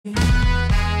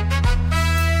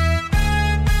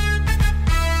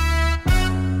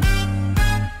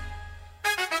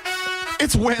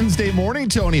It's Wednesday morning,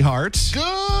 Tony Hart.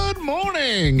 Good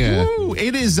morning. Woo.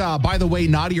 It is, by the way,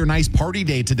 naughty or nice party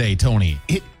day today, Tony.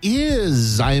 It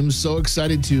is. I am so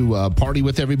excited to party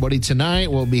with everybody tonight.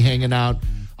 We'll be hanging out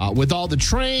with all the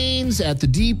trains at the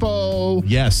depot.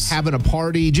 Yes. Having a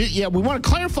party. We want to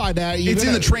clarify that. It's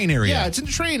in the train area. Yeah, it's in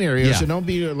the train area. Yeah. So don't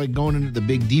be like going into the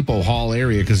big depot hall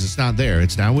area because it's not there.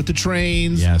 It's down with the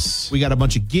trains. Yes. We got a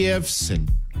bunch of gifts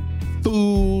and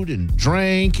food and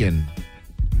drink and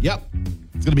yep.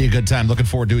 It's going to be a good time. Looking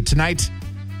forward to it tonight.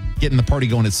 Getting the party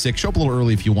going at 6. Show up a little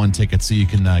early if you won tickets so you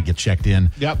can get checked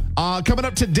in. Yep. Coming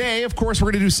up today, of course,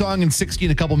 we're going to do Song in 60 in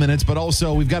a couple minutes, but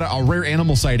also we've got a rare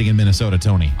animal sighting in Minnesota,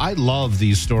 Tony. I love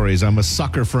these stories. I'm a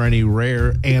sucker for any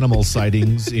rare animal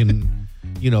sightings in,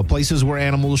 places where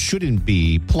animals shouldn't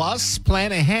be. Plus,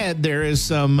 plan ahead. There is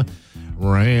some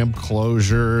ramp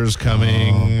closures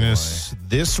coming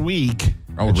this week.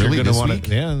 Oh, really? This week?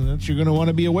 That you're going to want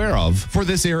to be aware of. For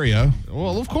this area?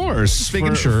 Well, of course. Just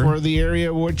making sure. For the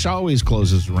area which always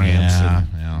closes ramps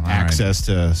and access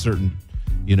to certain,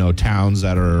 towns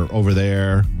that are over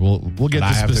there. We'll get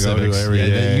the specifics. To go to every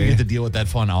day. You get to deal with that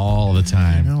fun all the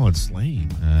time. I know, it's lame.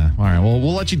 All right, well,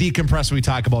 we'll let you decompress when we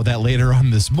talk about that later on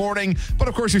this morning. But,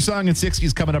 of course, your Song in 60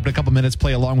 is coming up in a couple minutes.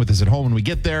 Play along with us at home when we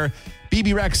get there.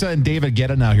 BB Rexa and David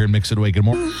Guetta now here in Mix It Away. Good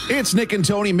morning. It's Nick and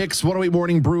Tony, Mix 108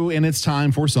 Morning Brew, and it's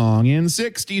time for Song in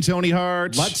 60, Tony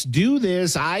Hart. Let's do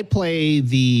this. I play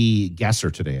the guesser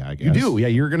today, I guess. You do, yeah.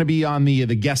 You're going to be on the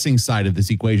guessing side of this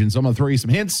equation. So I'm going to throw you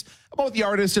some hints about the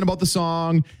artist and about the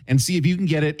song and see if you can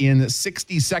get it in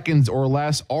 60 seconds or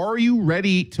less. Are you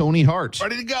ready, Tony Hart?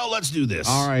 Ready to go. Let's do this.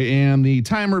 All right, and the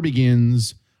timer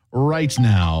begins right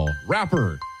now.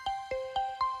 Rapper,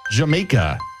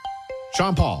 Jamaica.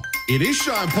 Sean Paul. It is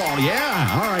Sean Paul,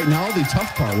 yeah. All right, now the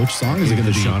tough part. Which song is it going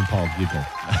to be? Sean Paul Giggle.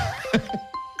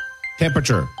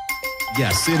 Temperature.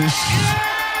 Yes, it is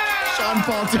Sean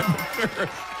Paul Temperature.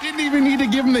 Didn't even need to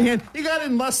give him the hint. He got it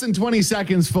in less than 20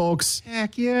 seconds, folks.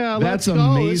 Heck yeah. That's let's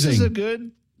go. amazing. This is a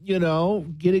good,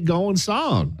 get it going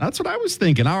song. That's what I was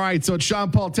thinking. All right, so it's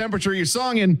Sean Paul Temperature, your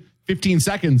song in 15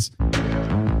 seconds.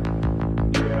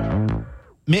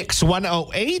 Mix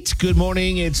 108. Good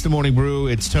morning. It's the Morning Brew.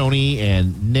 It's Tony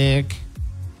and Nick.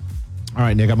 All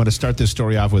right, Nick, I'm going to start this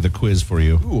story off with a quiz for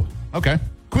you. Ooh, okay.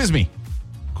 Quiz me.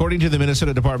 According to the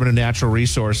Minnesota Department of Natural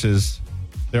Resources,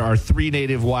 there are 3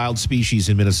 native wild species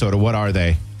in Minnesota. What are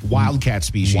they? Wildcat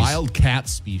species. Wildcat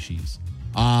species.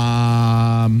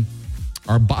 Are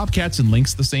bobcats and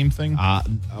lynx the same thing?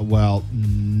 Well,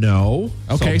 no.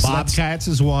 Okay, so so bobcats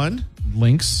is 1.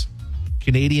 Lynx.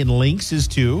 Canadian lynx is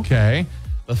 2. Okay.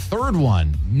 The third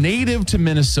one, native to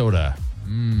Minnesota.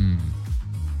 Do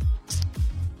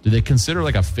they consider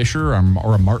like a fisher or a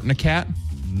martinicat?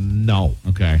 No.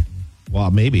 Okay. Well,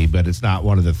 maybe, but it's not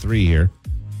one of the 3 here.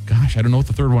 Gosh, I don't know what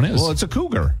the third one is. Well, it's a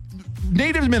cougar.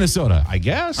 Native to Minnesota. I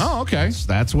guess. Oh, okay.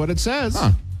 That's what it says.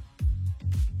 Huh.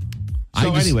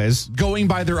 So anyways. Going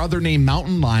by their other name,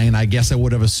 mountain lion, I guess I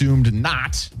would have assumed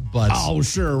not, but. Oh,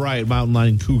 sure, right. Mountain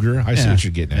lion, cougar. I see what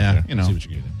you're getting at. Yeah, I see what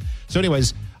you're getting at. So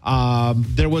anyways,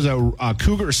 there was a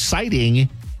cougar sighting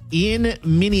in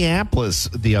Minneapolis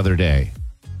the other day.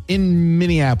 In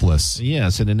Minneapolis?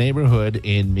 Yes, in a neighborhood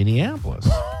in Minneapolis.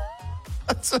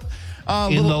 That's in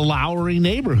the Lowry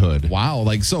neighborhood. Wow,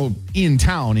 like so in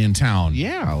town.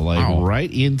 Yeah,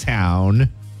 right in town,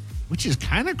 which is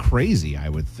kind of crazy, I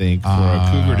would think, for a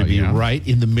cougar to be right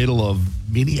in the middle of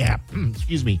Minneapolis.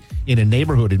 Excuse me, in a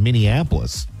neighborhood in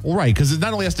Minneapolis. Well, right, because it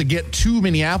not only has to get to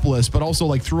Minneapolis, but also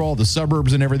like through all the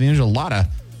suburbs and everything. There's a lot of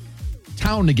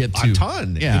town to get to. A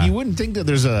ton. Yeah. And you wouldn't think that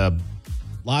there's a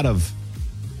lot of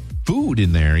food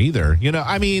in there either.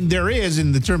 I mean, there is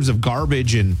in the terms of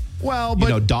garbage and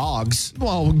dogs.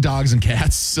 Well, dogs and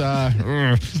cats.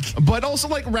 But also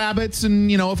like rabbits and,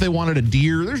 if they wanted a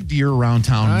deer, there's deer around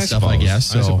town and stuff, I guess.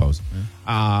 So. I suppose.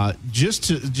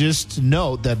 Just to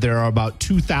note that there are about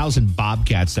 2,000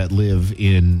 bobcats that live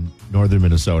in northern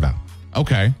Minnesota.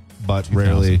 Okay. But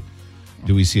rarely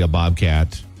do we see a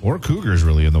bobcat or cougars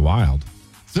really in the wild.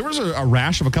 There was a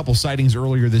rash of a couple sightings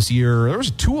earlier this year. There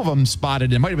was 2 of them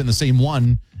spotted. It might have been the same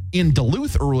one in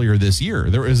Duluth earlier this year.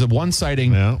 There is one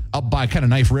sighting up by kind of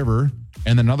Knife River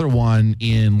and another one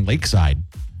in Lakeside.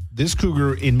 This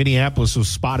cougar in Minneapolis was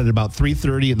spotted about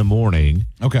 3:30 in the morning.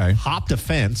 Okay. Hopped a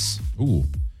fence. Ooh.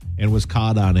 And was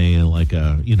caught on a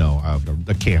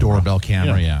camera. Doorbell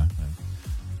camera, yeah.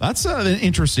 That's an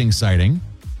interesting sighting.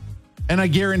 And I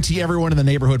guarantee everyone in the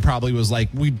neighborhood probably was like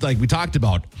we talked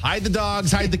about, hide the dogs,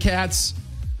 hide the cats.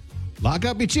 Lock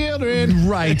up your children.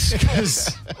 Right.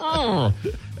 Because,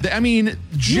 I mean,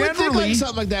 generally.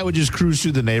 Something like that would just cruise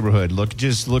through the neighborhood,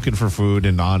 just looking for food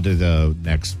and on to the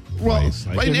next place.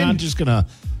 Well, You're not just going to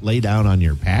lay down on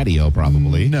your patio,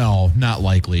 probably. No, not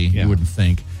likely. Yeah. You wouldn't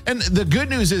think. And the good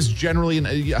news is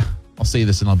generally, I'll say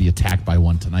this and I'll be attacked by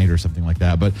one tonight or something like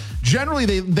that. But generally,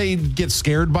 they get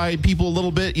scared by people a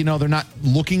little bit. They're not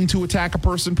looking to attack a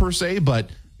person per se, but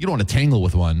you don't want to tangle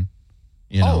with one.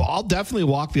 Oh, I'll definitely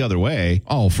walk the other way.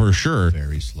 Oh, for sure.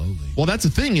 Very slowly. Well, that's the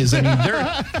thing is, they're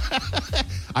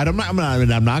I'm not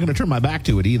going to turn my back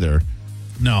to it either.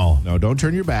 No, don't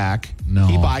turn your back. No.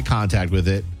 Keep eye contact with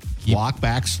it. Walk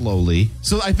back slowly.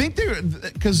 So I think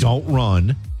don't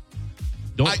run.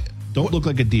 Don't look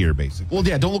like a deer, basically. Well,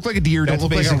 yeah, don't look like a deer. Don't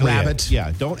look like a rabbit.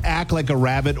 Yeah, don't act like a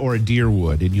rabbit or a deer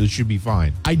would, and you should be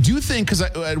fine. I do think, because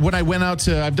when I went out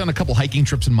I've done a couple hiking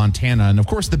trips in Montana, and of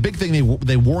course the big thing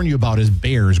they warn you about is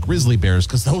bears, grizzly bears,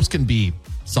 because those can be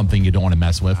something you don't want to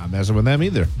mess with. Not messing with them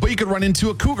either. But you could run into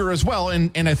a cougar as well,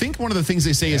 and I think one of the things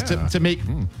they say is to make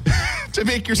to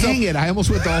make yourself. Dang it! I almost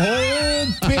went the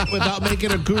whole bit without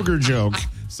making a cougar joke.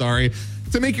 Sorry.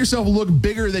 To make yourself look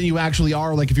bigger than you actually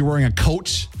are, like if you're wearing a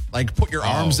coat. Like put your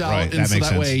arms out, right. and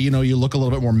that way, you look a little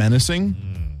bit more menacing.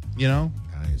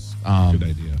 Nice. Good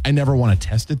idea. I never want to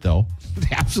test it though.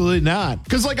 Absolutely not.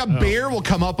 Because like a bear will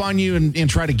come up on you and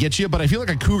try to get you, but I feel like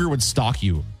a cougar would stalk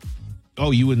you.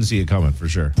 Oh, you wouldn't see it coming for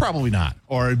sure. Probably not.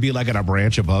 Or it'd be like at a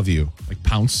branch above you, like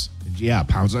pounce. Yeah,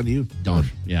 pounce on you.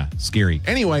 Done. Yeah, scary.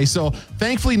 Anyway, so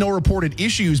thankfully no reported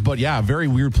issues, but yeah, a very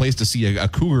weird place to see a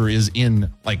cougar is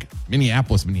in like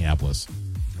Minneapolis.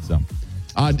 So.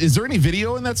 Is there any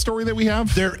video in that story that we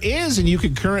have? There is, and you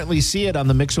can currently see it on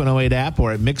the Mix 108 app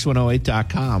or at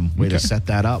mix108.com. Way to set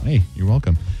that up. Hey, you're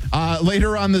welcome.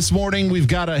 Later on this morning, we've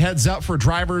got a heads up for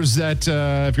drivers that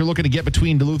if you're looking to get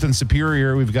between Duluth and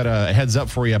Superior, we've got a heads up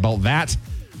for you about that.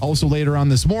 Also later on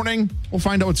this morning, we'll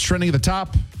find out what's trending at the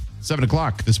top. 7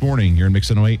 o'clock this morning here in Mix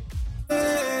 108.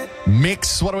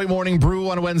 Mix 108 Morning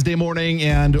Brew on a Wednesday morning,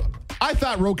 and I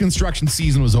thought road construction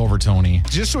season was over, Tony.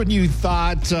 Just when you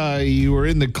thought you were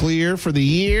in the clear for the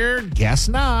year, guess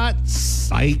not.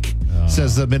 Psych,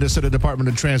 says the Minnesota Department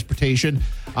of Transportation.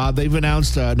 They've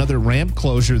announced another ramp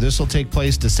closure. This will take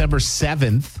place December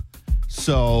 7th.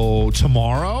 So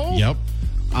tomorrow? Yep.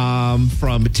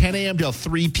 From 10 a.m. till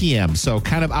 3 p.m. So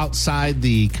kind of outside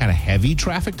the kind of heavy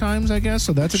traffic times, I guess.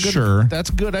 So that's a good. Sure. That's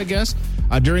good, I guess.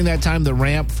 During that time, the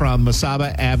ramp from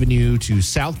Mesaba Avenue to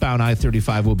southbound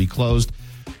I-35 will be closed.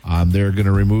 They're going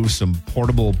to remove some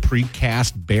portable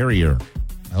precast barrier.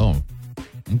 Oh,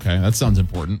 okay. That sounds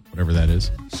important, whatever that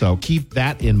is. So keep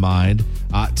that in mind.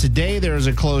 Today, there is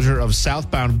a closure of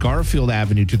southbound Garfield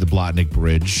Avenue to the Blotnick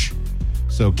Bridge.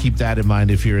 So keep that in mind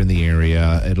if you're in the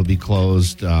area. It'll be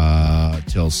closed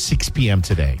till 6 p.m.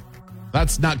 today.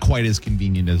 That's not quite as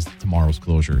convenient as tomorrow's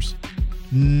closures.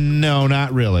 No,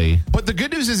 not really. But the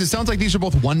good news is it sounds like these are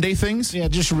both one-day things. Yeah,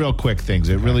 just real quick things.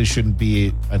 It really shouldn't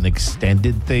be an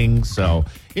extended thing. So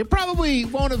it probably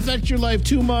won't affect your life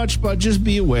too much, but just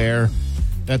be aware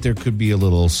that there could be a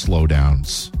little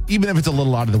slowdowns. Even if it's a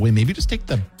little out of the way, maybe just take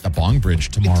the Bong Bridge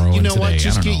tomorrow. You know today. what?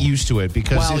 Just get used to it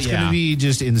because it's going to be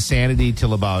just insanity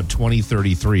till about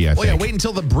 2033, I think. Well, yeah, wait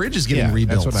until the bridge is getting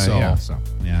rebuilt. That's what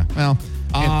yeah.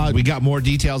 Well, we got more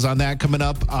details on that coming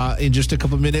up in just a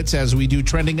couple minutes as we do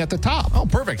trending at the top. Oh,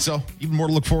 perfect. So even more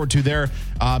to look forward to there.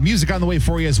 Music on the way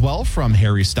for you as well from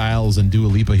Harry Styles and Dua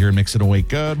Lipa here in Mix It Awake.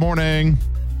 Good morning.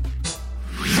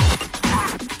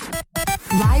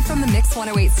 Live from the Mix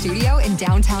 108 studio in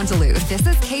downtown Duluth, this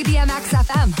is KBMX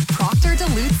FM, Proctor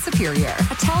Duluth Superior,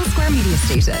 a town square media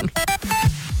station.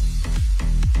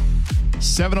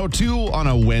 7:02 on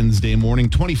a Wednesday morning,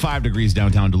 25 degrees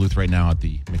downtown Duluth right now at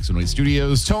the Mix 108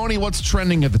 studios. Tony, what's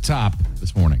trending at the top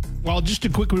this morning? Well, just a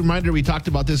quick reminder, we talked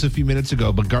about this a few minutes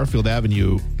ago, but Garfield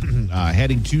Avenue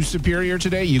heading to Superior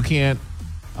today, you can't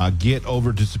get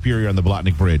over to Superior on the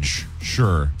Blotnick Bridge.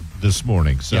 Sure. This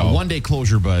morning. So yeah, one-day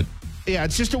closure, but... Yeah,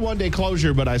 it's just a one-day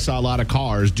closure, but I saw a lot of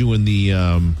cars doing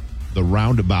the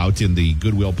roundabout in the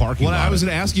Goodwill parking lot. Well, I was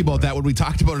going to ask you about that when we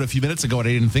talked about it a few minutes ago, and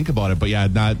I didn't think about it. But yeah,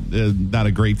 not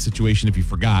a great situation if you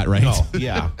forgot, right? No,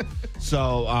 yeah.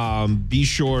 So be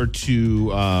sure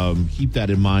to keep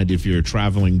that in mind if you're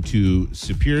traveling to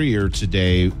Superior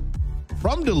today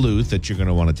from Duluth, that you're going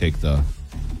to want to take the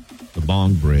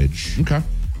Bong Bridge. Okay.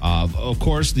 Of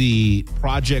course, the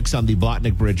projects on the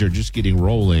Blotnick Bridge are just getting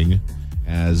rolling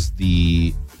as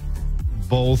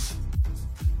both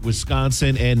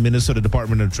Wisconsin and Minnesota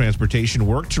Department of Transportation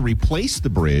work to replace the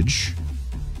bridge.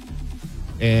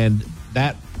 And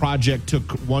that project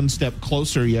took one step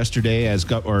closer yesterday,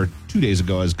 or 2 days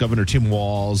ago, as Governor Tim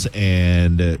Walz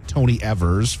and Tony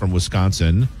Evers from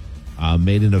Wisconsin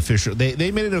made an official.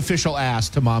 They made an official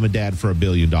ask to mom and dad for $1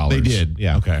 billion. They did.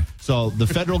 Yeah. Okay. So the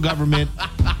federal government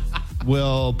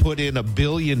will put in $1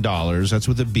 billion. That's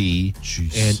with a B.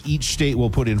 Jeez. And each state will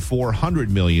put in $400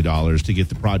 million to get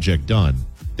the project done.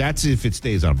 That's if it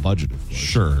stays on budget, of course.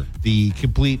 Sure. The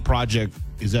complete project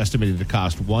is estimated to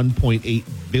cost $1.8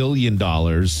 billion.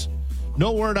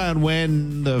 No word on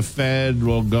when the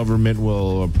federal government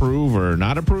will approve or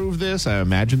not approve this. I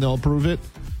imagine they'll approve it.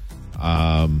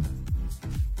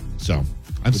 So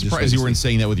I'm surprised you weren't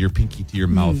saying that with your pinky to your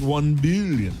mouth. $1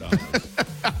 billion.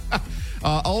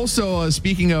 Also,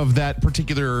 speaking of that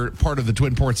particular part of the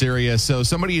Twin Ports area, so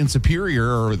somebody in Superior,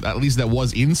 or at least that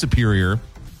was in Superior,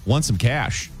 won some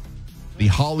cash. The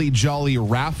Holly Jolly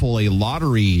Raffle, a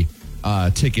lottery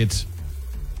ticket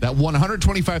that won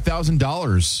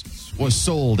 $125,000 was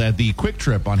sold at the Quick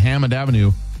Trip on Hammond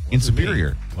Avenue in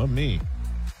Superior. What me?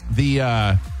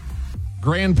 The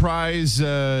grand prize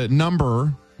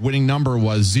winning number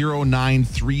was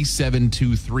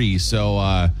 093723. So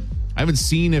I haven't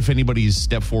seen if anybody's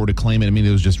stepped forward to claim it. I mean,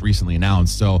 it was just recently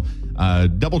announced. So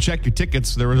double check your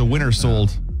tickets. There was a winner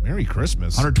sold. Merry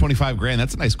Christmas. $125,000.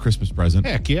 That's a nice Christmas present.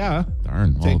 Heck yeah.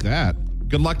 Darn. Well, Take that.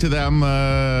 Good luck to them.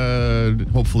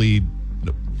 Hopefully.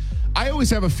 I always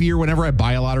have a fear whenever I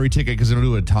buy a lottery ticket, because I don't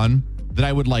do a ton, that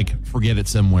I would forget it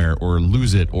somewhere or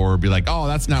lose it or be like, oh,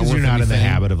 that's not worth You're not anything. in the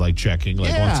habit of checking.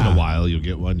 Once in a while you'll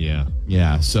get one. Yeah.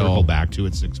 Yeah. So Circle back to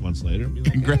it 6 months later. And be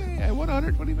like, hey, I won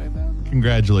 $125,000.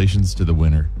 Congratulations to the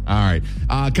winner. All right.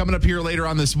 Coming up here later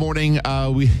on this morning,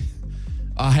 we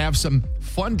have some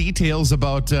fun details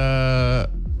about. I'm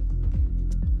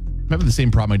having the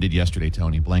same problem I did yesterday,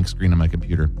 Tony. Blank screen on my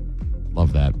computer.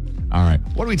 Love that. All right.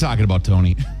 What are we talking about,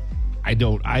 Tony? I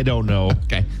don't know.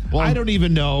 Okay. Well, I don't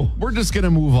even know. We're just going to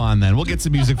move on then. We'll get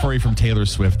some music for you from Taylor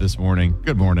Swift this morning.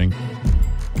 Good morning.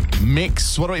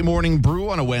 Mix 108 Morning Brew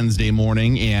on a Wednesday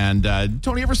morning. And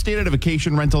Tony, ever stayed at a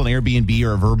vacation rental, an Airbnb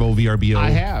or a VRBO?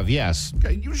 I have, yes.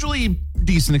 Okay, usually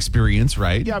decent experience,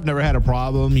 right? Yeah, I've never had a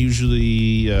problem.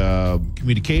 Usually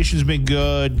communication's been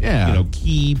good. Yeah.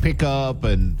 Key pickup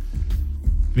and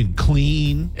been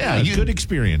clean. Yeah, good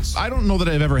experience. I don't know that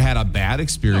I've ever had a bad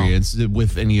experience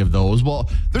with any of those. Well,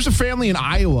 there's a family in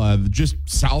Iowa, just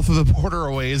south of the border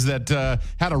a ways, that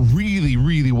had a really,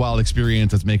 really wild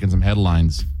experience that's making some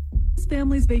headlines. This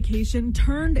family's vacation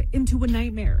turned into a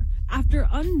nightmare after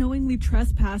unknowingly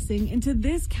trespassing into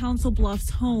this Council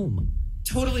Bluffs home.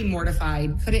 Totally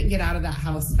mortified, couldn't get out of that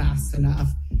house fast enough.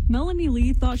 Melanie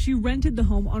Lee thought she rented the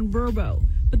home on VRBO,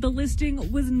 but the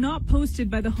listing was not posted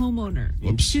by the homeowner.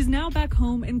 Oops. She's now back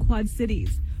home in Quad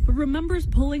Cities, but remembers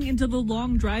pulling into the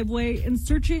long driveway and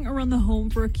searching around the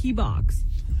home for a key box.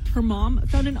 Her mom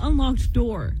found an unlocked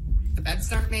door. The bed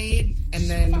start made, and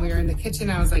then we were in the kitchen.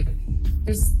 I was like,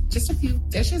 there's just a few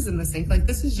dishes in the sink.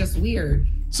 This is just weird.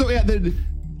 So, yeah, they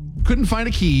couldn't find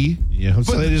a key. Yeah,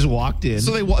 so they just walked in.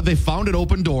 So they found an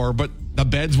open door, but the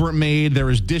beds weren't made. There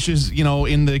was dishes,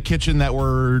 in the kitchen that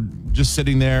were just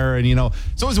sitting there. And,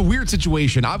 so it was a weird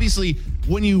situation. Obviously,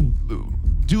 when you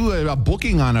do a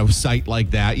booking on a site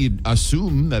like that, you'd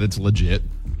assume that it's legit.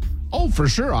 Oh, for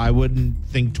sure. I wouldn't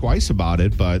think twice about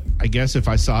it. But I guess if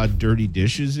I saw dirty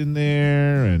dishes in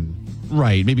there and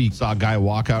right, maybe saw a guy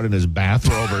walk out in his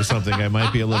bathrobe or something, I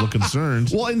might be a little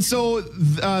concerned. Well, and so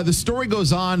the story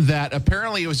goes on that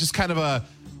apparently it was just kind of a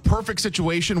perfect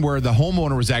situation where the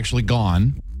homeowner was actually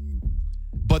gone,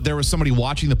 but there was somebody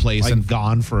watching the place and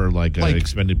gone for an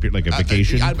extended period, a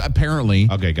vacation. Apparently,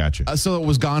 okay, gotcha. So it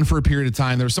was gone for a period of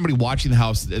time. There was somebody watching the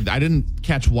house. I didn't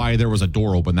catch why there was a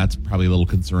door open. That's probably a little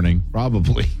concerning.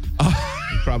 Probably.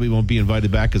 You probably won't be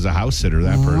invited back as a house sitter.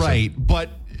 That person, right? But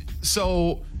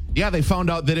so. Yeah, they found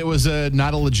out that it was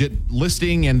not a legit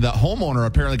listing, and the homeowner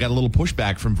apparently got a little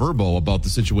pushback from VRBO about the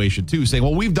situation too, saying,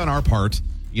 well, we've done our part.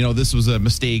 This was a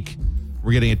mistake.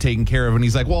 We're getting it taken care of. And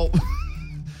he's like, well,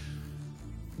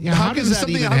 yeah, how can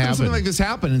something like this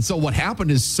happen? And so what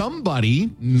happened is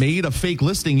somebody made a fake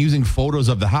listing using photos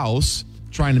of the house,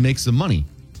 trying to make some money.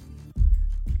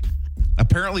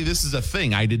 Apparently, this is a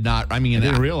thing. I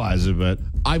didn't realize it, but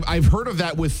I've heard of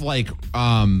that with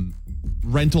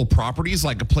rental properties,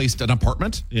 like an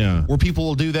apartment, where people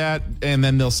will do that, and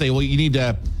then they'll say, well, you need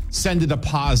to send a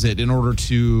deposit in order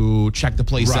to check the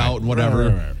place out and whatever.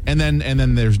 Right. And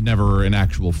then there's never an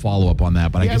actual follow-up on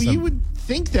that. But I guess you would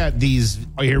think that these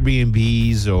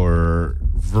Airbnbs or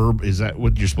is that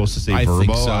what you're supposed to say? I VRBO?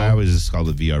 think so. I always just call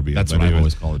it VRBO. That's what I've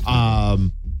always called it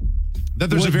too. That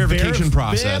there's a verification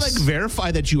process.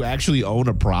 Verify that you actually own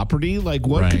a property.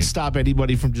 What could stop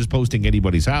anybody from just posting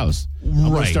anybody's house?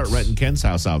 I'm going to start renting Ken's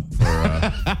house out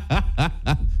for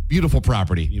beautiful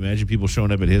property. Can you imagine people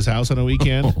showing up at his house on a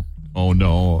weekend? Oh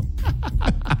no.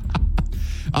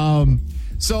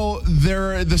 So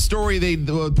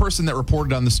the person that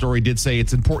reported on the story did say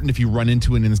it's important if you run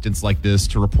into an instance like this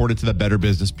to report it to the Better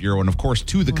Business Bureau and, of course,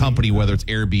 to the company, whether it's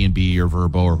Airbnb or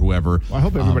VRBO or whoever. Well, I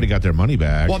hope everybody got their money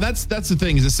back. Well, that's the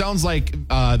thing. Is it sounds like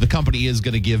the company is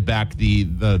going to give back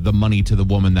the money to the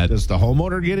woman that. Does the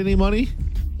homeowner get any money?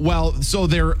 Well, so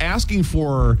they're asking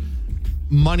for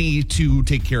money to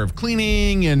take care of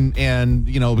cleaning and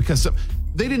because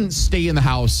they didn't stay in the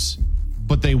house,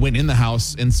 but they went in the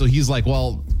house. And so he's like,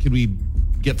 well, can we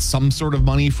get some sort of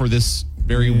money for this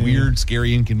very weird,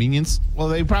 scary inconvenience? Well,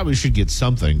 they probably should get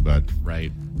something, but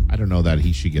Right. I don't know that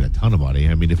he should get a ton of money.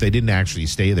 I mean, if they didn't actually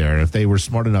stay there, if they were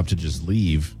smart enough to just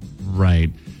leave. Right.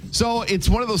 So it's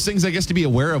one of those things, I guess, to be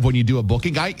aware of when you do a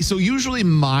booking. So usually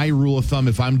my rule of thumb,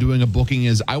 if I'm doing a booking,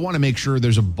 is I want to make sure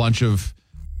there's a bunch of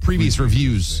previous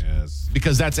reviews. Yes.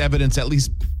 Because that's evidence at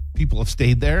least People have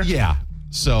stayed there. Yeah.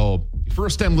 So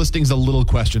first-time listing's a little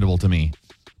questionable to me.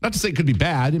 Not to say it could be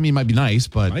bad. I mean, it might be nice,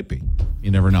 but Might be.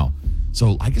 you never know.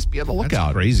 So I guess be on the lookout.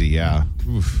 That's crazy, yeah.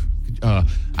 Oof.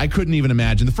 I couldn't even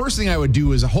imagine. The first thing I would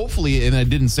do is hopefully, and I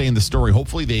didn't say in the story,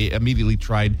 hopefully they immediately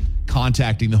tried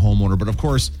contacting the homeowner. But of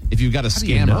course, if you've got a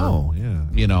scammer,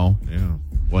 Yeah.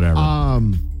 whatever.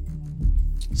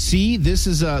 See, this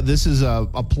is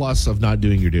a plus of not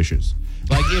doing your dishes.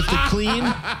 Like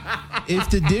if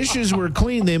the dishes were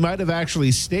clean, they might have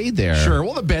actually stayed there. Sure.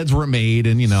 Well, the beds were made,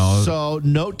 and So,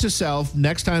 note to self: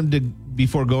 next time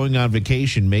before going on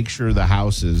vacation, make sure the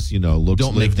house is looks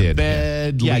don't make lived the in.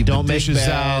 bed. Yeah, leave don't the make dishes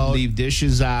out. Leave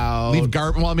dishes out. Leave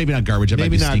garbage. Well, maybe not garbage. That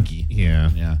Maybe might be not stinky. Yeah.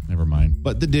 Yeah. Never mind.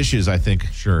 But the dishes, I think.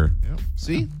 Sure.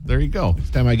 See, There you go.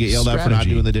 next time I get yelled at for not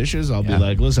Strategy. doing the dishes, I'll Yeah. be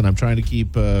like, "Listen, I'm trying to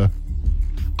keep."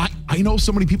 I know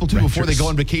so many people too. Before they Righteous. go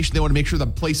on vacation, they want to make sure the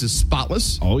place is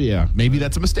spotless. Oh yeah, Maybe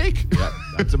that's a mistake.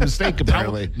 that's a mistake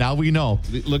apparently. Now we know.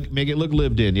 Make it look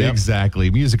lived in. Yeah. Exactly.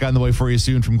 Music on the way for you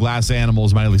soon from Glass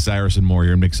Animals, Miley Cyrus, and more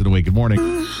here in Mix It Away. Good morning.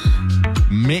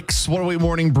 Mix 108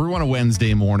 Morning Brew on a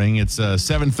Wednesday morning. It's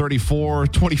 7:34,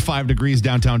 25 degrees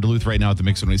downtown Duluth right now at the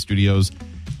Mix It Away studios.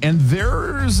 And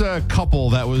there's a couple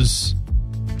that was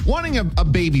wanting a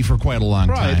baby for quite a long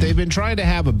time. Right. They've been trying to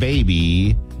have a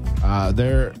baby.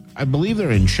 I believe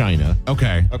they're in China.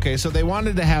 Okay. Okay, so they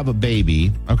wanted to have a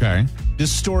baby. Okay.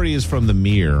 This story is from the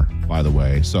Mirror, by the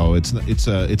way. So it's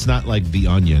not like The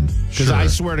Onion. Because Sure. I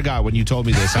swear to God, when you told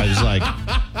me this, I was like,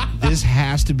 this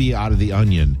has to be out of The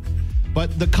Onion.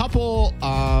 But the couple,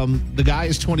 the guy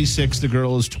is 26, the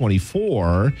girl is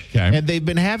 24, Okay. and they've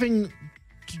been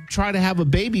try to have a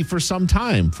baby for some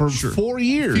time, for 4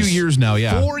 years. A few years now,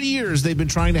 yeah. 4 years they've been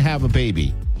trying to have a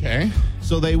baby. Okay.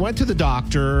 So they went to the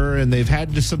doctor and they've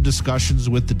had some discussions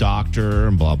with the doctor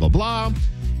and blah, blah, blah.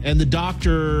 And the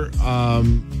doctor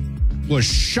was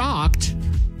shocked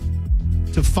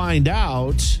to find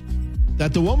out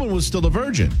that the woman was still a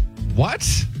virgin. What?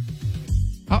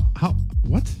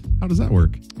 What? How does that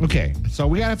work? Okay, so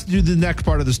we have to do the next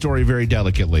part of the story very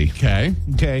delicately. Okay.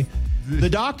 Okay. The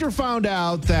doctor found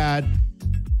out that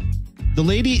the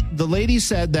lady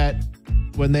said that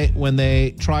when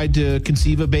they tried to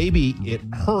conceive a baby, it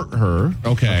hurt her.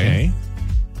 Okay.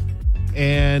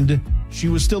 And she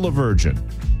was still a virgin.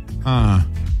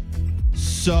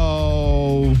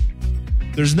 So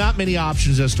there's not many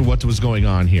options as to what was going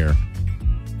on here.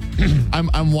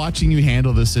 I'm watching you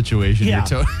handle this situation. Yeah.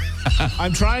 You're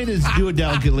I'm trying to do it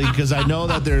delicately because I know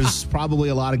that there's probably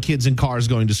a lot of kids in cars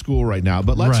going to school right now.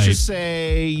 But let's Right. just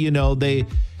say,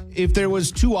 if there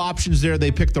was two options there,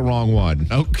 they picked the wrong one.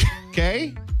 Okay.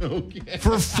 Okay?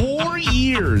 For 4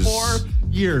 years. 4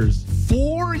 years.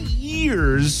 4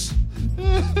 years,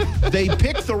 they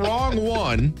picked the wrong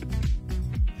one,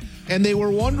 and they were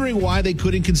wondering why they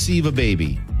couldn't conceive a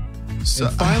baby. So,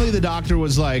 And finally, the doctor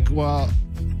was like, well,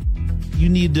 you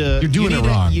need to... You're doing it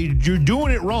wrong. You're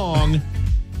doing it wrong.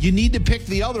 You need to pick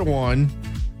the other one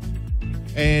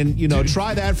and,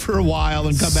 try that for a while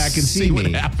and come back and see what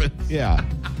me. happens. Yeah.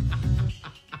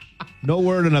 No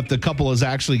word on if the has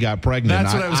actually got pregnant.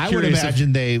 That's what I was I would curious if-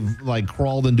 imagine they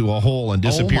crawled into a hole and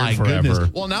disappeared forever.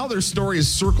 Goodness. Well, now their story is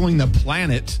circling the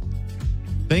planet.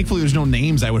 Thankfully, there's no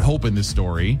names, I would hope, in this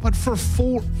story. But for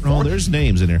no, there's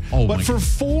names in there. Oh, but my for God.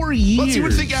 4 years. But you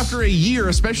would think after a year,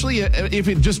 especially if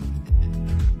it just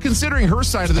considering her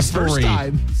side of the story. first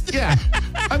time. Yeah.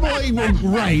 I'm like, well,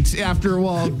 right. After,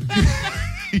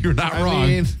 you're not wrong.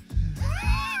 mean,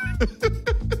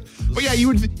 But yeah, you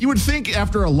would think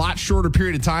after a lot shorter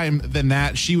period of time than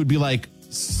that, she would be like,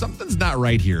 something's not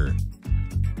right here.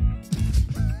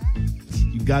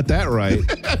 you got that right.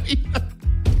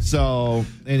 So,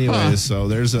 anyways, so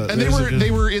there's a. And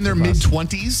they were in their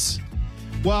mid-20s.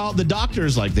 Well, the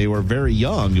doctors, like, they were very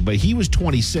young, but he was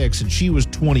 26 and she was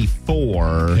 24.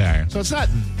 Okay. So it's not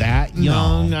that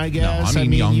young, I guess. I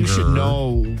mean, younger. You should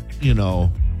know,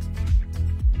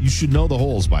 you should know the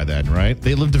holes by then, right?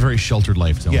 They lived a very sheltered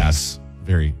life, Tony. Yes.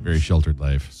 Very, very sheltered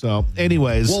life. So,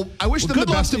 anyways. Well, I wish them the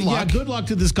best of luck. Yeah, good luck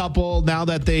to this couple now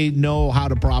that they know how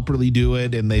to properly do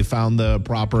it and they found the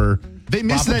proper They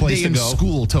missed proper that place day to in go.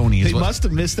 school, Tony. They must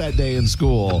have missed that day in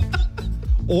school.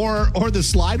 Or the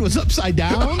slide was upside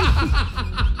down.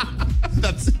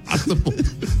 That's possible.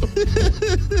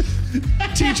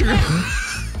 Teacher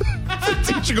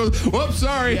goes, whoops,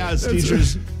 sorry. Yeah,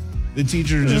 the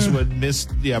teacher just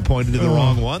pointed to the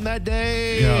wrong one that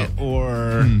day. Yeah.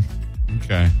 Or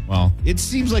Okay, well. it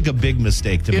seems like a big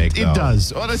mistake to make, though. It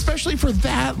does. Well, especially for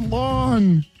that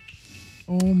long.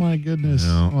 Oh, my goodness.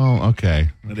 No. Well, okay.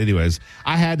 But anyways,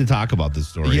 I had to talk about this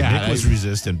story. Yeah, Nick was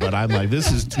resistant, but I'm like, this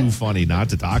is too funny not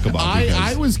to talk about.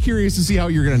 I was curious to see how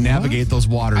you're going to navigate those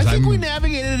waters. I think we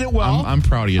navigated it well. I'm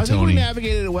proud of you, I think Tony. we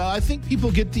navigated it well. I think people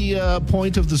get the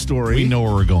point of the story. We know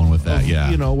where we're going with that, yeah.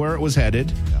 You know, where it was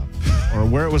headed. Yeah. Or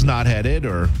where it was not headed,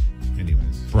 or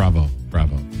anyways. Bravo.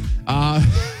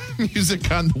 Music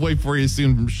on the way for you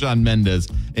soon from Shawn Mendes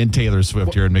and Taylor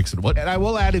Swift here in Mix It. What? And I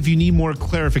will add, if you need more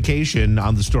clarification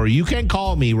on the story, you can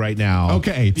call me right now.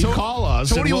 Okay. You call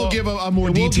us. Tony and will give a more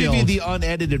and detailed. We'll give you the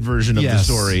unedited version of the Yes,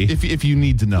 story. if you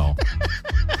need to know.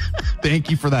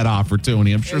 Thank you for that offer,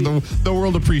 Tony. I'm sure the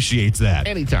world appreciates that.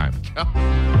 Anytime.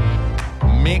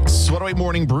 Mix 108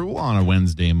 Morning Brew on a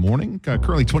Wednesday morning.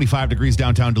 Currently 25 degrees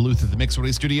downtown Duluth at the Mix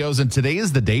 108 Studios. And today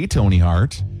is the day, Tony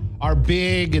Hart. Our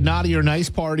big Naughty or Nice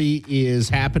party is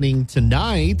happening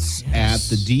tonight at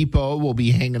the Depot. We'll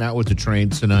be hanging out with the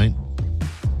trains tonight.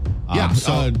 That's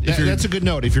a good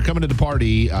note. If you're coming to the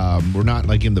party, we're not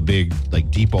like in the big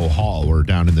Depot hall. We're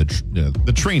down in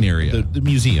The train area. the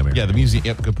museum area. Yeah, the museum.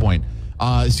 Yep, good point.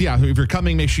 If you're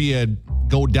coming, make sure you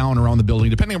go down around the building,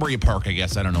 depending on where you park, I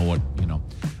guess. I don't know what.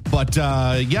 But,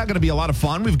 going to be a lot of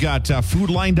fun. We've got food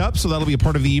lined up, so that'll be a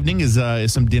part of the evening is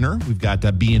some dinner. We've got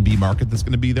B&B Market that's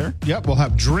going to be there. Yep, we'll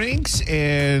have drinks,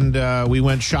 and we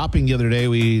went shopping the other day.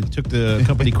 We took the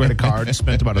company credit card,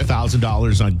 spent about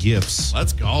 $1,000 on gifts.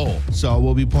 Let's go. So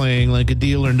we'll be playing like a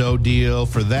deal or no deal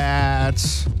for that.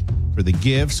 For the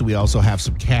gifts, we also have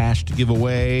some cash to give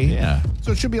away. Yeah.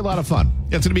 So it should be a lot of fun.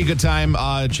 Yeah, it's going to be a good time.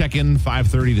 Check in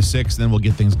 5:30 to 6, then we'll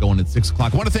get things going at 6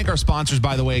 o'clock. I want to thank our sponsors,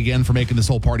 by the way, again, for making this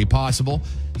whole party possible.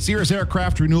 Sears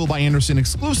Aircraft Renewal by Anderson,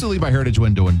 exclusively by Heritage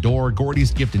Window and Door,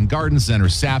 Gordy's Gift and Garden Center,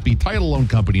 Sappy, Title Loan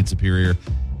Company in Superior,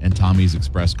 and Tommy's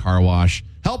Express Car Wash.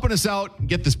 Helping us out,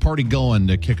 get this party going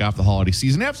to kick off the holiday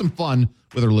season. Have some fun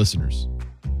with our listeners.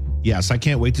 Yes, I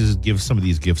can't wait to give some of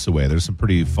these gifts away. There's some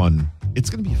pretty fun.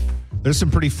 There's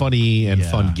some pretty funny and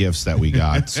fun gifts that we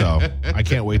got. So I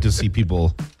can't wait to see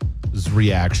people's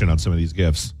reaction on some of these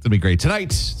gifts. It's going to be great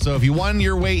tonight. So if you won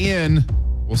your way in,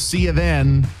 we'll see you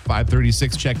then.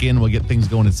 5:36 check in. We'll get things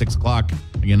going at 6 o'clock.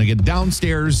 Again,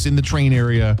 downstairs in the train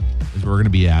area is where we're going to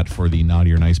be at for the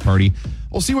Naughty or Nice party.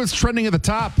 We'll see what's trending at the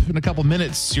top in a couple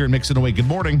minutes here at Mix It Away. Good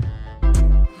morning.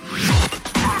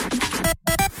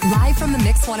 Live from the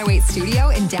Mix 108 studio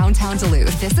in downtown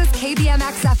Duluth, this is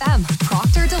KBMX FM,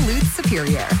 Proctor Duluth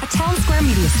Superior, a town square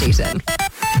media station.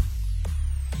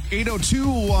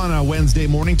 8:02 on a Wednesday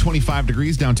morning, 25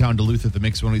 degrees downtown Duluth at the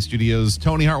Mix 108 Studios.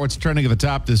 Tony Hart, what's trending at the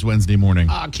top this Wednesday morning?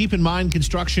 Keep in mind,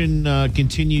 construction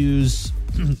continues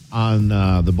on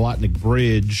the Blotnick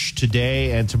Bridge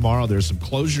today and tomorrow. There's some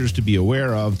closures to be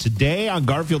aware of. Today on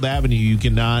Garfield Avenue, you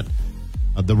cannot...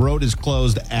 the road is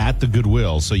closed at the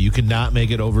Goodwill, so you cannot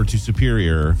make it over to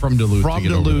Superior From Duluth to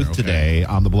get over there, okay. Today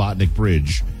on the Blotnick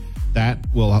Bridge. That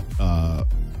will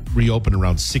reopen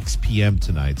around 6 p.m.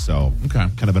 tonight, so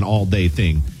kind of an all-day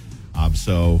thing.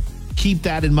 So keep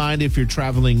that in mind if you're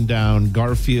traveling down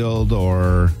Garfield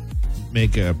or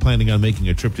planning on making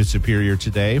a trip to Superior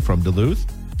today from Duluth.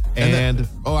 And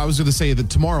I was going to say that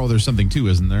tomorrow there's something too,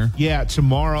 isn't there? Yeah,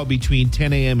 tomorrow between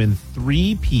 10 a.m. and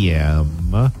 3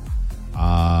 p.m.,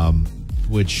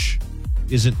 which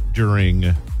isn't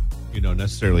during,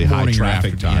 necessarily high Morning or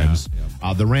traffic after, times.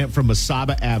 yeah. The ramp from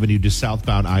Masaba Avenue to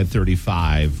southbound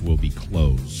I-35 will be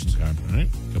closed. Okay. All right.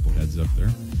 A couple heads up there.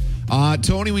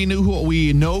 Tony, we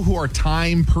know who our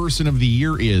time person of the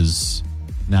year is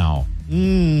now.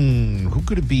 Who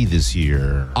could it be this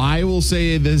year? I will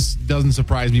say this doesn't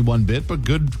surprise me one bit, but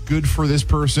good for this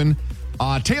person.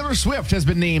 Taylor Swift has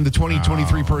been named the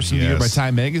 2023 Person of the Year by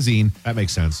Time Magazine. That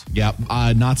makes sense. Yeah,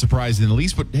 not surprising in the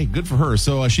least, but hey, good for her.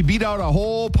 So she beat out a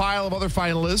whole pile of other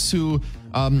finalists who,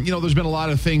 there's been a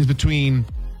lot of things between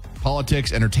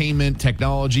politics, entertainment,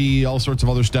 technology, all sorts of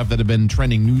other stuff that have been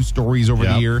trending news stories over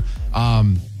the year.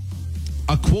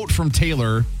 a quote from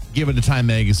Taylor given to Time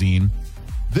Magazine.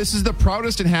 This is the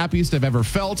proudest and happiest I've ever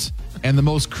felt and the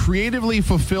most creatively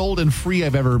fulfilled and free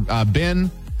I've ever been.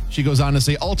 She goes on to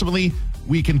say, ultimately,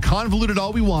 we can convolute it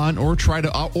all we want or try to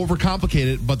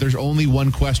overcomplicate it, but there's only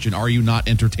one question. Are you not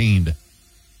entertained?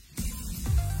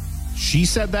 She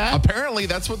said that? Apparently,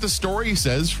 that's what the story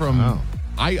says from...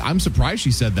 I'm surprised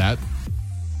she said that.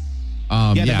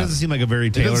 That doesn't seem like a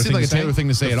very Taylor thing to say. Taylor thing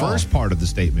to say at all. The first part of the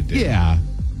statement did. Yeah.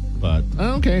 But,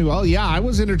 okay, well, yeah, I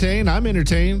was entertained. I'm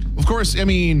entertained. Of course, I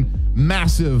mean,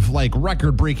 massive, like,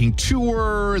 record-breaking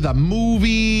tour, the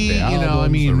movie, the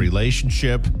albums, the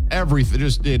relationship.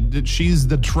 Everything. She's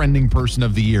the trending person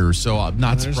of the year, so I'm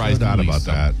not surprised. No doubt about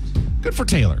that. Good for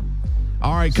Taylor.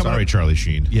 All right, sorry, Charlie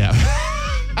Sheen. Yeah.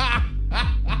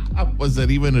 Was that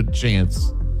even a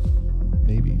chance?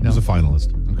 Maybe. He was a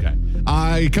finalist. Okay.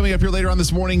 Coming up here later on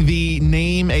this morning, the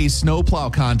Name a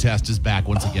Snowplow contest is back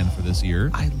once again for this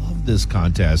year. I love this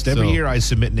contest. Every year I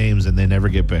submit names and they never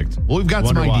get picked. Well, we've got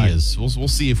some ideas. We'll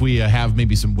see if we have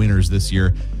maybe some winners this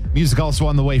year. Music also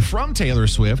on the way from Taylor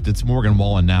Swift. It's Morgan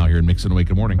Wallen now here in Mix 108.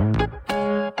 Good morning.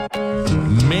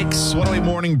 Mix 108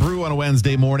 Morning Brew on a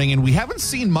Wednesday morning, and we haven't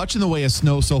seen much in the way of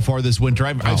snow so far this winter.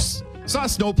 I saw a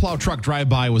snowplow truck drive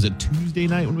by. Was it Tuesday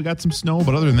night when we got some snow?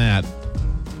 But other than that,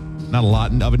 not a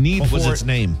lot of a need for it. What was its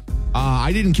name?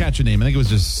 I didn't catch a name. I think it was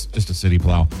just a city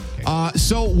plow. Okay.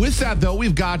 So with that, though,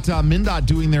 we've got MnDOT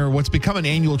doing what's become an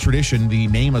annual tradition, the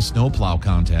Name a Snowplow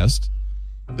contest.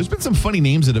 There's been some funny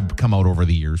names that have come out over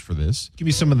the years for this. Give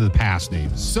me some of the past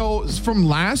names. So from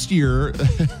last year,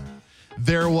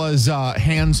 there was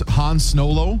Hans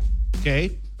Snowlow.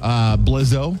 Okay.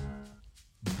 Blizzo.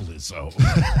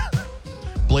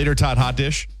 Blader Todd Hot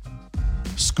Dish.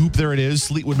 Scoop, there it is.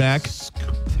 Fleetwood Mac.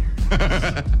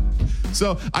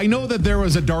 So I know that there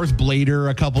was a Darth Blader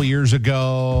a couple years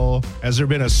ago. Has there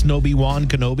been a Snowy-Wan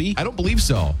Kenobi? I don't believe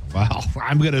so. Wow.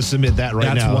 I'm going to submit that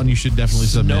now. That's one you should definitely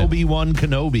submit. Snowy-Wan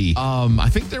Kenobi. I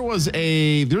think there's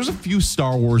a few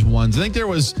Star Wars ones. I think there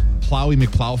was Plowy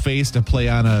McPlowface to play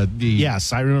on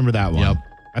Yes, I remember that one. Yep.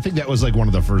 I think that was like one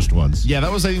of the first ones. Yeah, that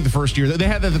was, I think, the first year. They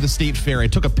had that at the State Fair. I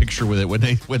took a picture with it when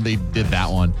they did that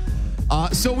one.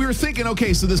 So we were thinking,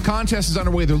 okay, so this contest is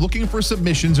underway. They're looking for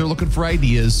submissions. They're looking for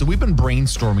ideas. So we've been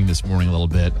brainstorming this morning a little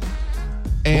bit.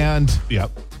 And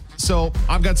so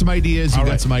I've got some ideas. You've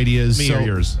got some ideas. Me or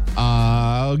yours?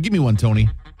 Give me one, Tony.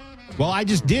 Well, I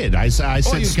just did. I said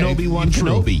Snowy-Wan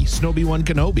Kenobi. Snowy-Wan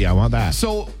Kenobi. I want that.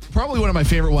 So probably one of my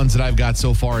favorite ones that I've got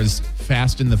so far is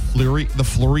Fast and the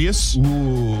Furious.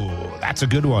 Ooh, that's a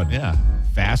good one. Yeah.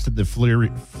 Fast and the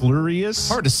Furious.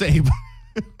 Hard to say, but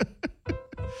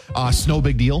Snow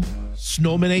Big Deal.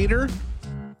 Snowminator.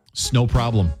 Snow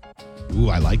Problem. Ooh,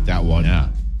 I like that one. Yeah.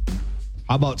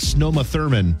 How about Snowma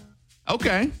Thurman?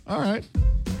 Okay. All right.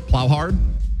 Plow Hard.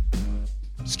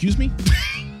 Excuse me?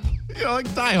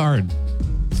 Like Die Hard.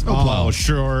 Snowplow. Oh,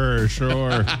 sure.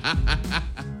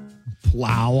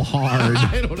 Plow Hard.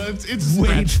 I don't know. It's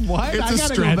Wait, what? It's I a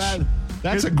gotta stretch. go back.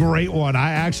 That's a great one.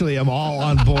 I actually am all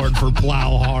on board for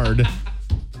Plow Hard.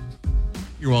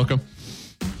 You're welcome.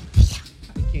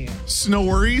 Snow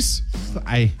Worries.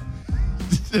 I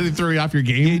Did it throw you off your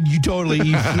game? You totally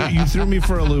you threw me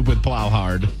for a loop with Plow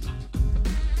Hard.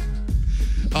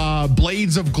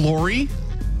 Blades of Glory.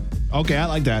 Okay, I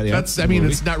like that. Yeah,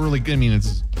 It's not really good. I mean,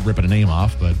 it's ripping a name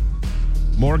off, but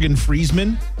Morgan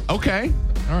Freesman. okay.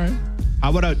 All right.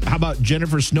 How about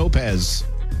Jennifer Snopez?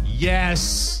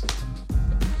 Yes.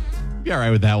 Be all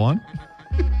right with that one.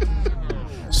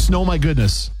 Snow My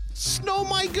Goodness. Snow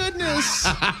my goodness.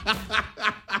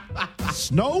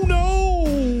 Snow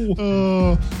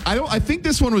no. I think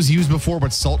this one was used before,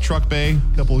 but Salt Truck Bay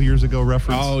a couple of years ago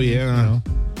reference. Oh yeah.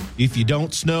 If you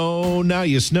don't snow, now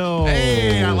you snow.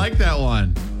 Hey, I like that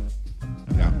one.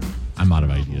 Yeah. I'm out of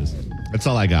ideas. That's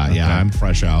all I got. Okay. Yeah, I'm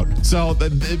fresh out. So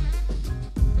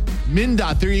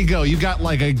MnDOT, there you go. You got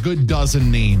like a good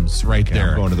dozen names right there.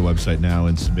 I'm going to the website now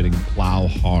and submitting Plow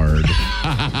Hard.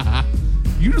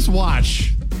 You just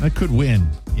watch. That could win.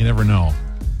 You never know.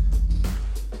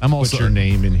 I'm also Put your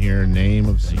name in here. Name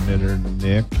of submitter,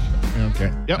 Nick.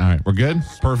 Okay. Yep. All right, we're good.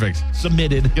 Perfect.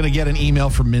 Submitted. Gonna get an email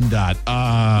from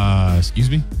MnDOT. Excuse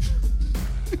me.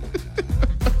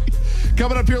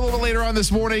 Coming up here a little later on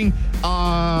this morning,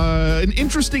 an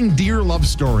interesting deer love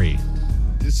story.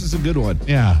 This is a good one.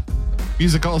 Yeah.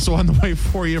 Music also on the way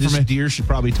for you. This deer should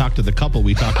probably talk to the couple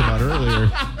we talked about earlier.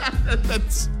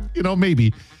 That's,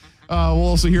 maybe. We'll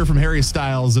also hear from Harry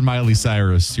Styles and Miley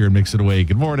Cyrus here in Mix It Away.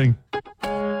 Good morning.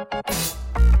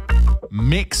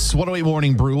 Mix 108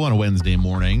 Morning Brew on a Wednesday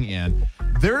morning. And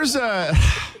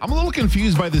I'm a little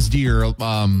confused by this deer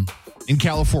in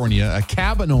California. A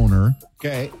cabin owner.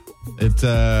 Okay.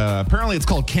 Apparently it's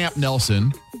called Camp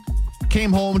Nelson.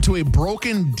 Came home to a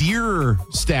broken deer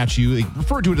statue. They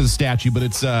refer to it as a statue, but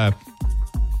it's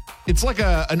like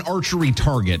an archery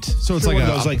target. So it's Sure, like one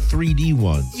of those like 3D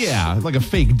ones. yeah, like a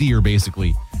fake deer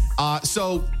basically.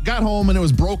 So got home and it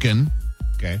was broken.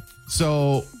 Okay.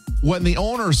 So when the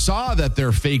owner saw that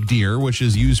their fake deer, which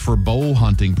is used for bow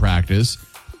hunting practice,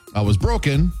 was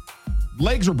broken,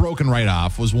 legs were broken right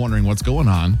off, was wondering what's going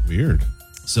on. Weird.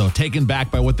 So taken back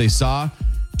by what they saw,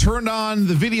 turned on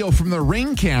the video from the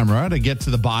Ring camera to get to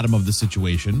the bottom of the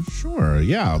situation. Sure.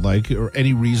 Yeah. Like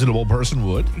any reasonable person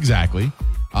would. Exactly.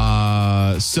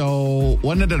 So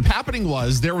what ended up happening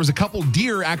was there was a couple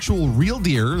deer, actual real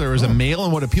deer. There was a male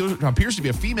and what appears to be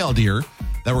a female deer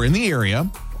that were in the area.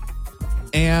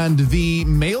 And the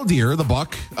male deer, the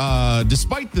buck,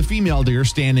 despite the female deer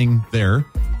standing there,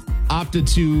 opted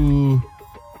to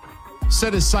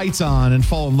set his sights on and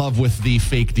fall in love with the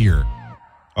fake deer.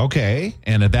 Okay.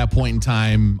 And at that point in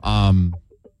time,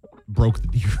 broke the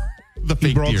deer. The fake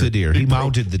He broke the deer. He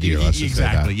mounted the deer. Let's just say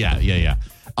exactly. that. Yeah.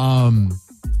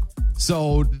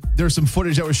 So there's some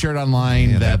footage that was shared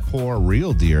online Man, that that poor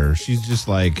real deer. She's just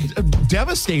like,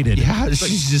 devastated. yeah,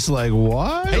 she's just like,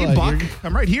 what? Hey, Like, Buck,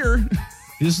 I'm right here.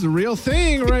 This is the real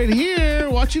thing right here.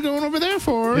 What you going over there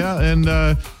for? Yeah, and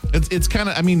it's kind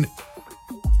of, I mean,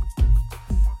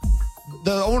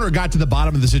 the owner got to the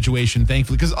bottom of the situation,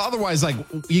 thankfully, because otherwise, like,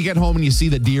 you get home and you see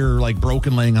the deer, like,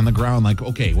 broken laying on the ground, like,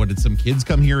 okay, what, did some kids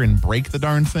come here and break the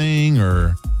darn thing,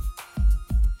 or?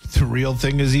 The real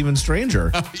thing is even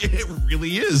stranger. It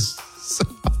really is.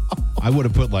 I would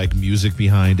have put, like, music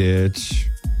behind it.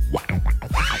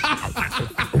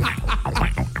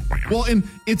 Well, and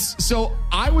it's, so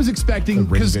I was expecting, The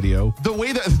Ring because video. the way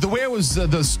it was,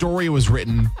 the story was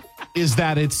written is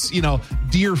that it's,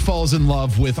 deer falls in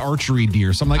love with archery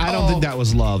deer. So I'm like, I don't think that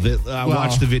was love. I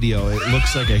watched the video. It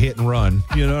looks like a hit and run.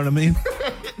 You know what I mean?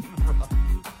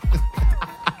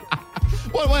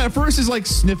 Well, at first he's like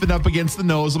sniffing up against the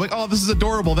nose. I'm like, oh, this is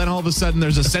adorable. Then all of a sudden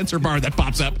there's a sensor bar that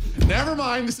pops up. Never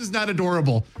mind, this is not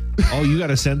adorable. Oh, you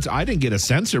got a sensor? I didn't get a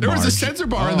sensor bar. There was a sensor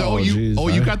bar, and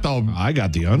you got the I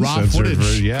got the raw uncensored footage.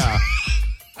 version. Yeah.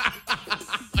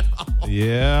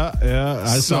 Yeah.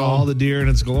 I saw all the deer in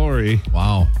its glory.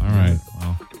 Wow. All right.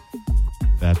 Well,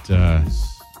 that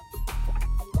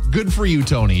good for you,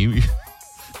 Tony.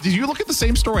 Did you look at the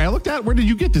same story I looked at? Where did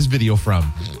you get this video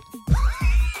from?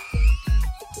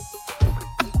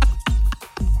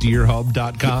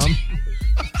 Deerhub.com.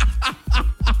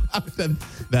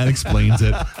 That explains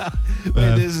it.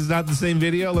 Wait, this is not the same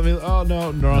video. Oh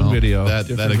no, wrong video. That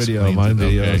Different explains video. My it.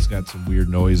 video Okay. has got some weird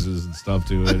noises and stuff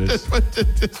to it.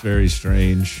 It's very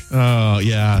strange. Oh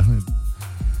yeah.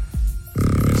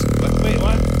 Wait,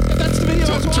 what? That's the video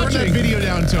I was Turn that watching. video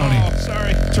down, Tony. Oh,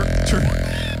 sorry.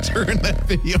 Turn that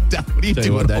video down. What are you Tell you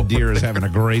doing? what, that over deer is there? having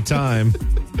a great time.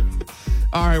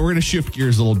 All right, we're going to shift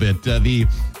gears a little bit. The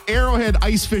Arrowhead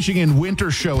Ice Fishing and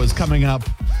Winter Show is coming up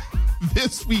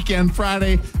this weekend,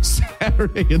 Friday,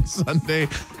 Saturday, and Sunday.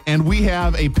 And we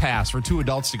have a pass for 2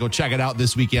 adults to go check it out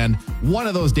this weekend. One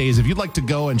of those days, if you'd like to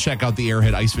go and check out the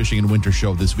Arrowhead Ice Fishing and Winter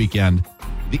Show this weekend,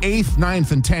 the 8th,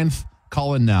 9th, and 10th,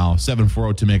 call in now,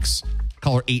 740-MIX.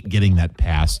 Caller 8 getting that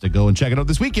pass to go and check it out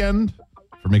this weekend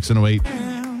for Mix 108.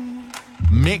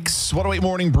 Mix 108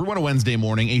 morning, brew on a Wednesday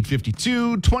morning,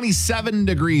 8:52, 27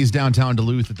 degrees downtown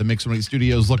Duluth at the Mix 108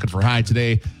 studios. Looking for high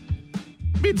today,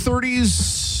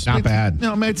 mid-30s. Not bad.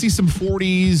 No, might see some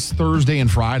 40s Thursday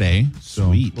and Friday. So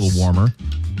Sweet. a little warmer.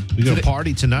 We got a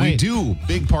party tonight. We do.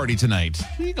 Big party tonight.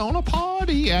 We're going to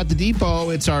party at the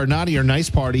Depot. It's our Naughty or Nice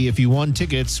party. If you won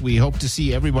tickets, we hope to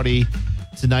see everybody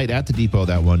tonight at the Depot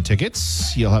that won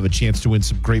tickets. You'll have a chance to win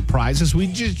some great prizes. We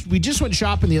just went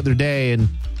shopping the other day and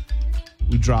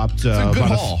we dropped a good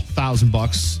about haul.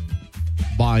 $1,000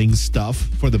 buying stuff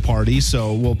for the party.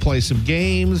 So we'll play some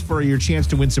games for your chance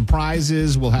to win some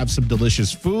prizes. We'll have some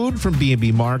delicious food from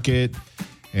B&B Market,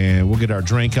 and we'll get our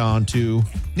drink on too.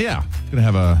 Yeah. Going to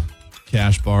have a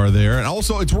cash bar there. And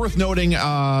also, it's worth noting,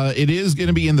 it is going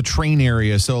to be in the train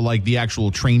area. So, like the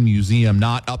actual train museum,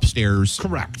 not upstairs.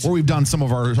 Correct. Where we've done some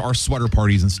of our sweater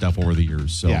parties and stuff over the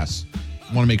years. So, Yes.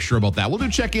 want to make sure about that. We'll do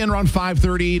check-in around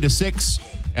 5:30 to 6,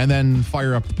 and then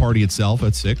fire up the party itself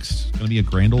at 6. It's going to be a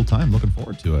grand old time. Looking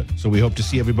forward to it. So we hope to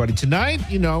see everybody tonight.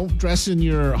 You know, dress in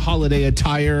your holiday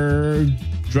attire,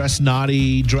 dress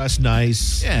naughty, dress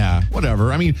nice. Yeah,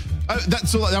 whatever. I mean,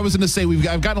 so I was going to say,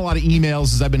 I've gotten a lot of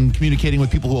emails as I've been communicating with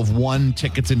people who have won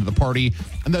tickets into the party.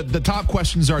 And the top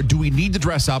questions are, do we need to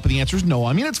dress up? And the answer is no.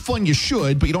 I mean, it's fun. You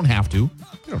should, but you don't have to.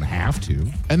 You don't have to.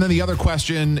 And then the other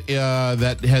question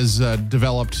that has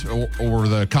developed over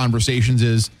the conversations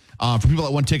is, For people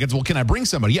that won tickets, well, can I bring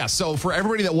somebody? Yes. So for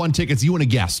everybody that won tickets, you and a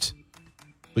guest.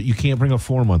 But you can't bring a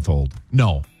 4-month-old.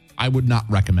 No, I would not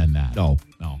recommend that. No.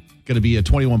 Going to be a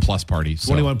 21-plus party.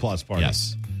 21-plus party.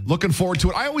 Yes. Looking forward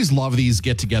to it. I always love these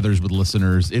get-togethers with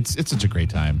listeners. It's such a great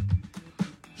time.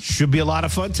 Should be a lot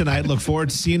of fun tonight. Look forward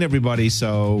to seeing everybody.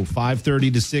 So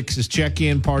 5:30 to 6 is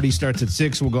check-in. Party starts at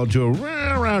 6. We'll go to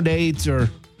around 8 or...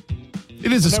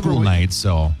 It is a school night,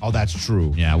 so... Oh, that's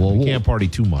true. Yeah, well, we can't party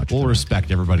too much. We'll respect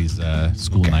everybody's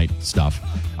school night stuff.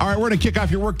 All right, we're going to kick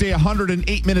off your workday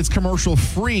 108 minutes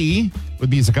commercial-free with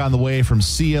music on the way from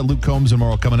Sia, Luke Combs, and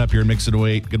more coming up here in Mix It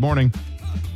 08. Good morning.